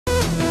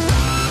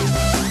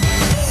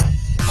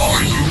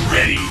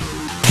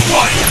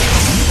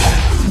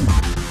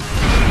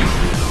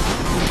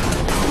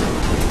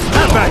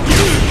back you!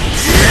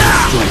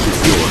 Strike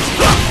is yours.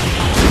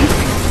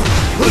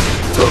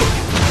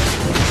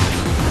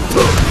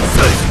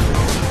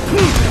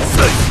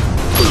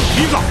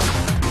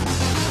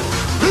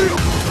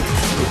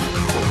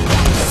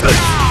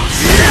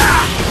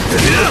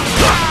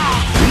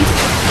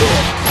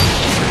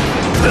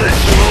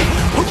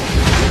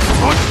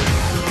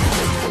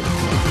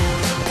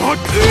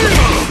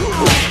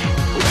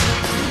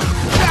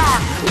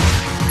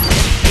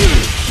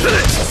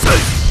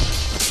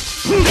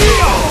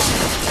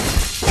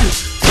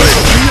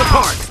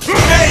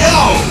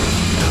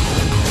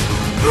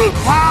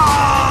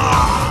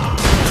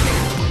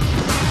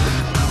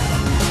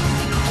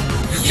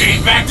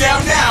 Can't back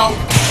down now!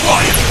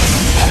 Fire!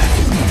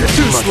 You're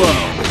too slow!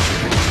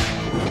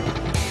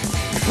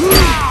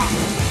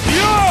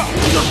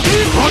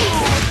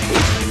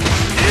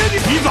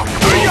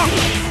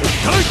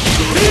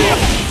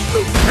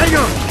 Hang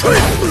on!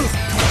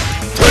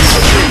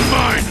 You're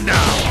mine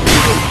now!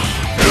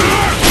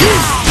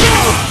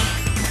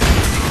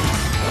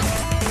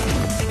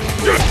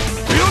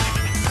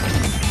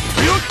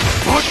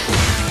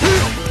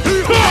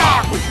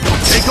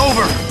 Take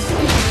over!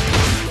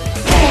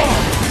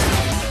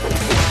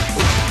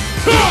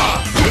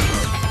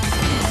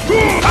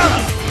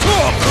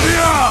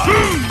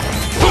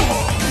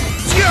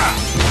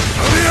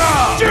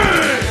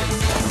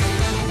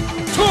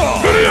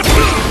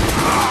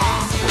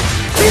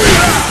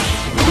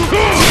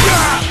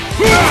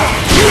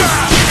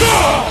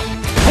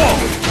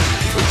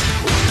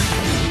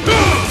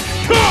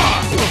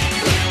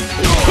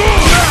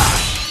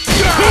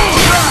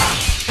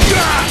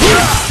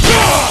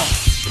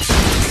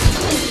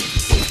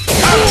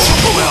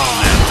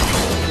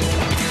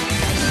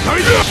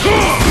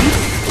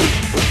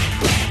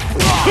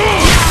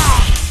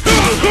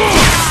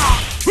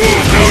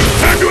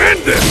 Time to end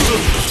this!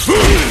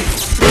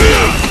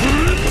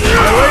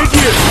 Right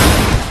here!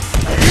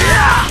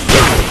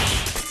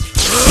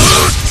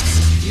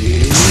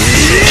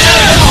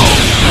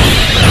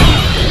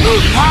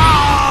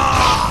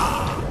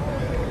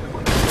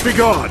 Be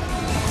gone!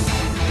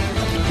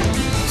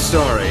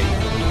 Sorry,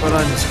 but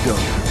I must go.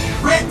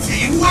 Red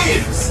team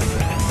wins!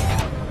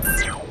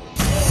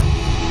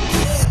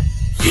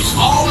 It's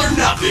all or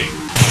nothing!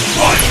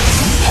 Fight!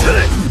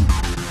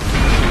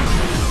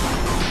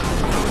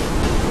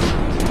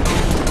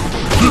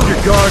 Keep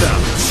your guard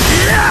up!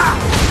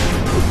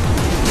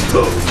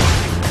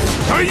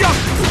 Hurry up!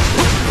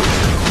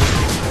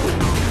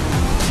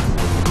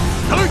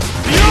 Hurry up!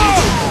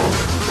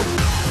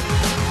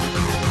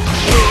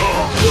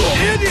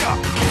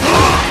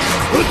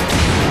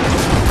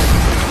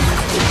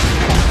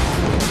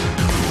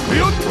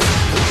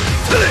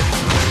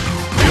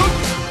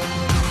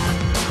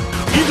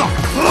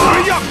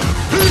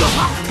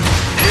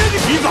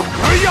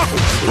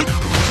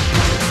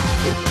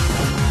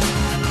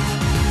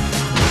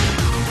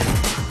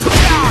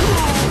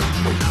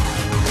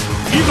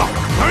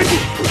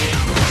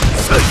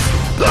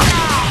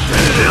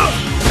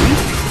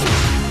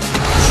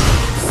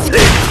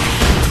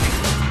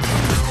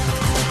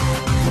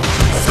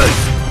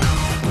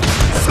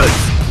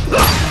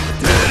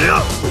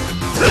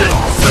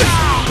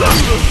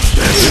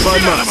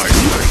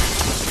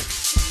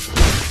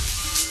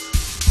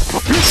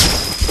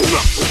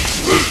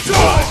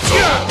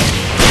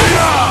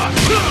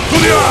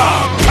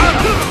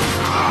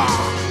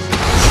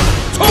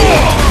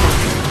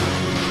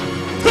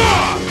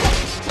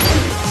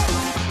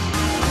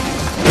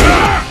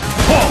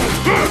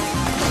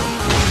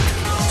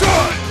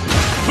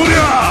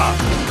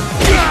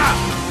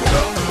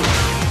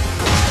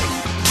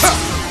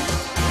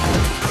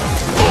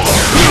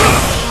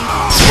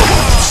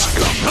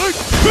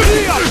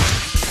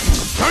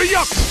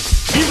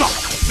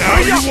 Now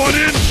you want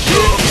in?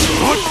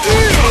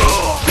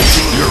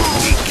 You're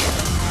weak.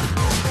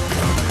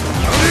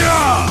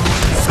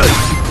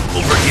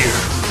 Over here.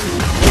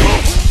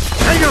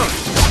 Hang on!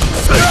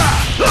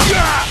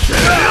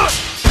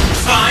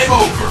 Time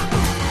over!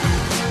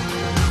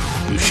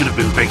 You should have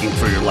been begging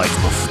for your life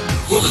before.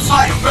 Will the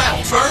tide of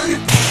battle turn?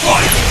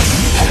 Fight!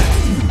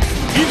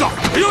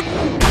 I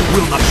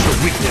will not show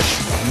weakness.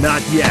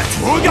 Not yet.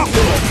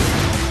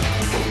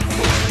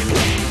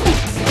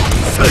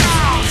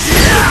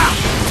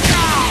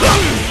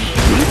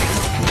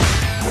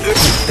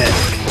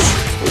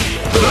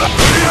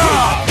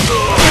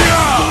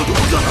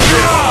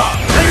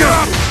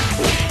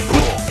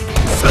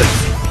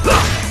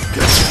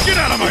 Get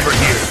out of my Over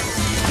here.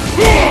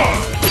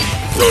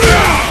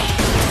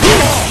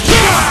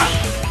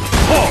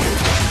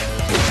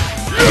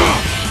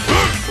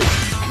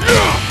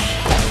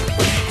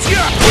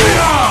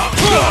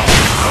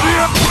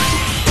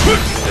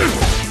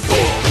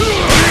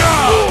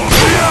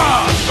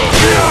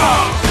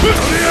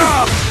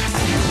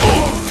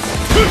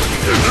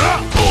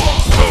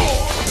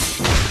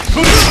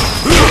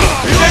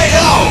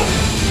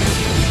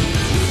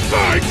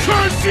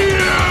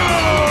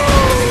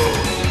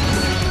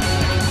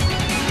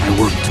 I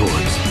work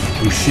towards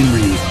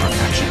Shinryu's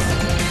perfection.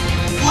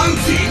 Blue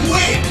team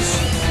wins!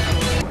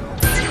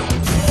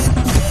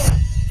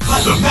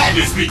 Let the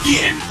madness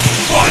begin!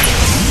 Fight!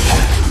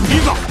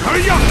 Keep up!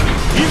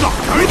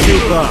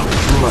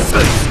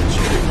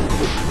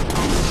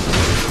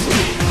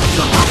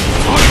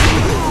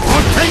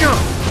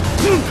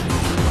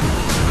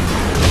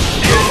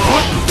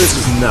 This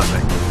is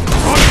nothing.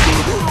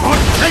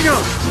 Hang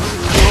on!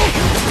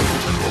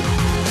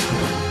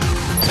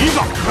 Keep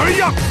up! Hurry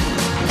up!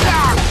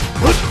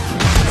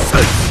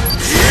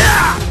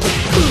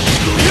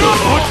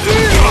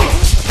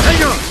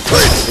 Hang on!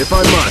 If I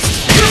must.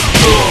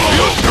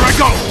 Here I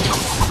go!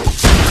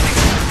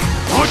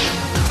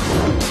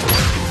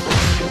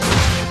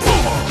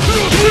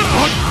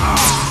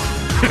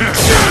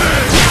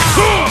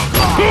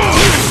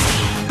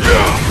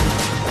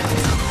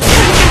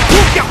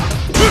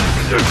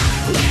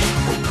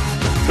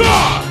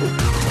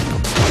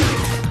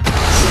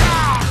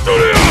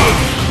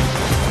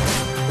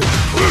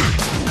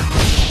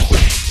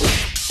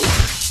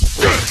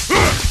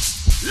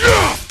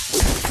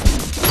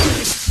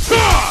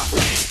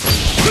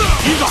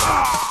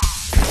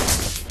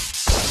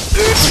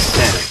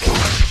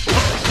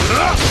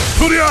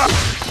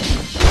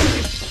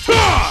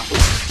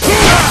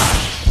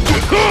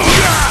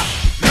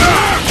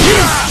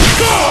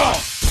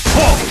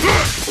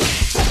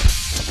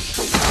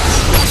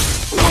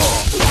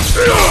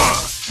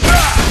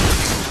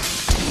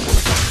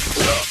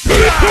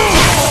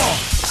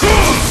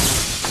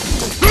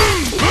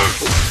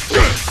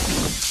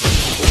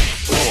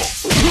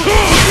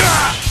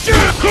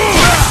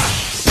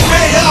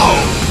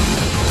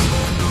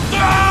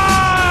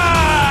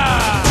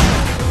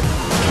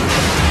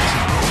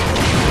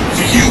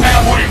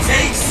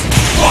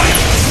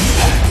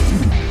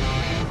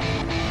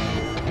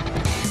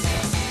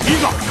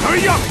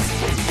 Hurry up!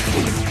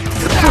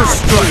 First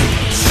strike!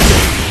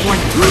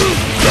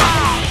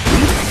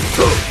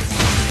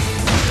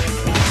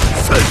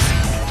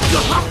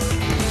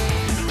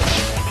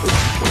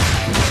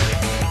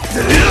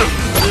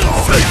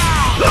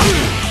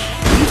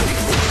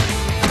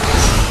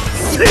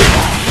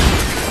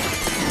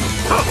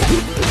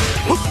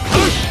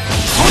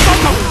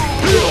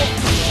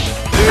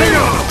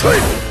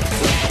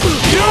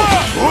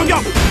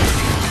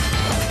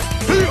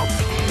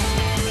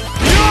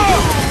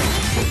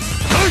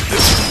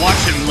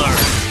 Watch and learn.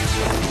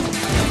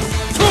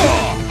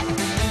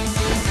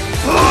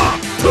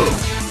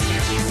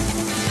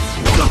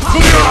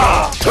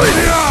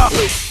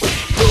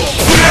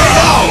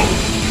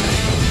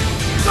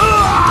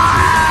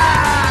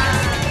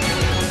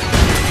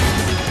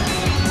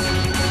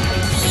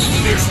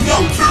 There's no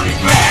turning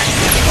back!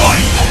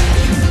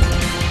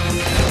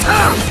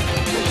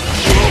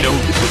 No,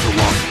 this was a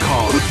lost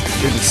cause.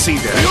 Didn't see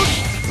that.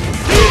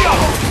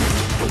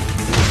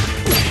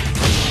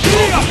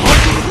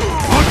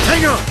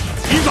 Hang on!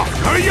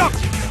 Hurry up!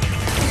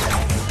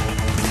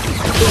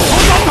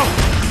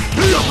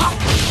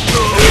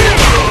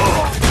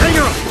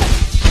 Hang on!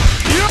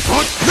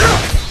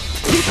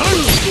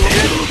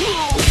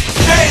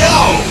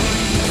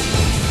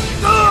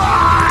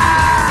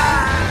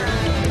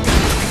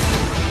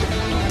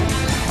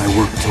 I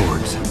work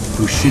towards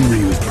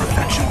Fushinryu's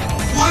perfection.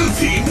 Blue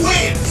team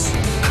wins!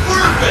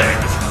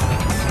 Perfect!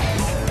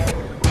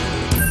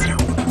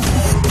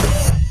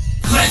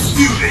 Let's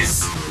do this!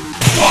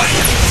 Fight!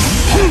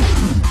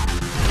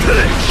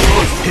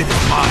 Hit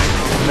is mine.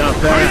 Not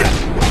bad.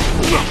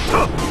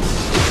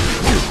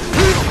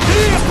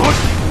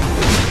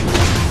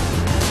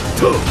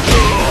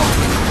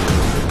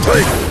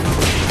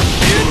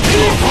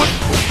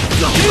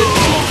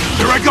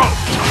 Here I go!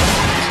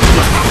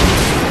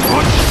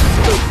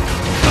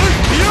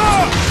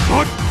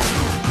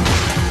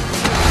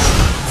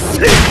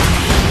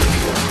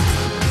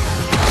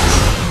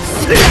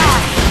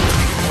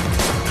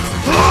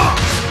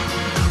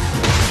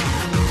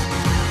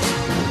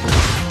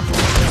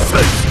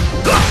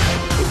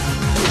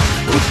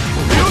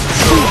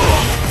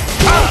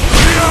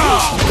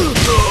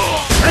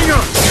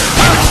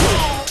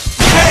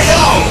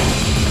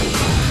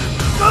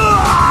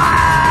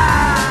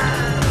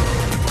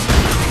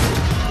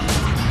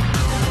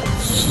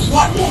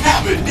 What will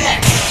happen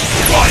next?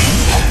 Fight!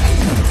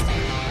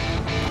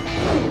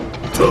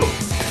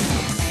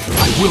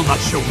 I will not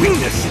show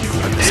weakness!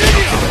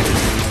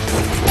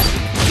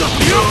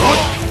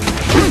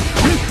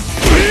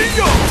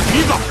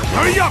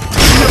 Hurry up!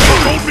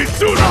 Hold me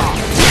sooner!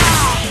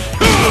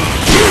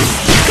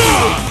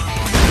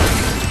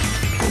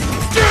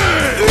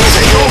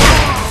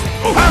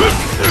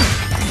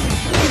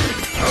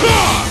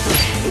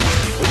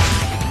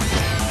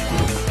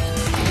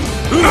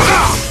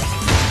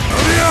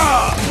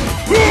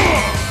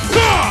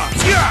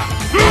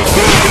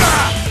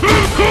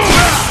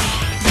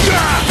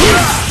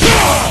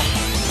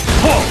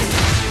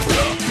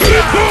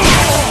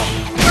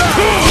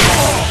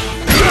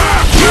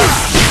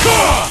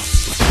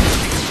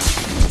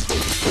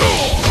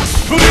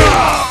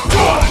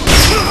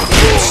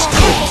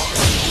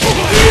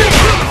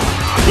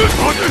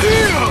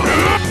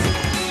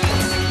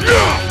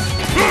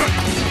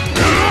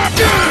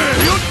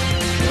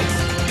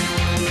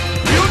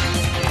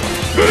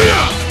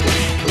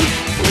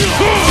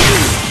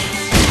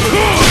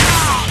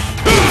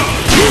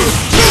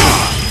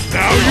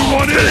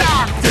 Finish!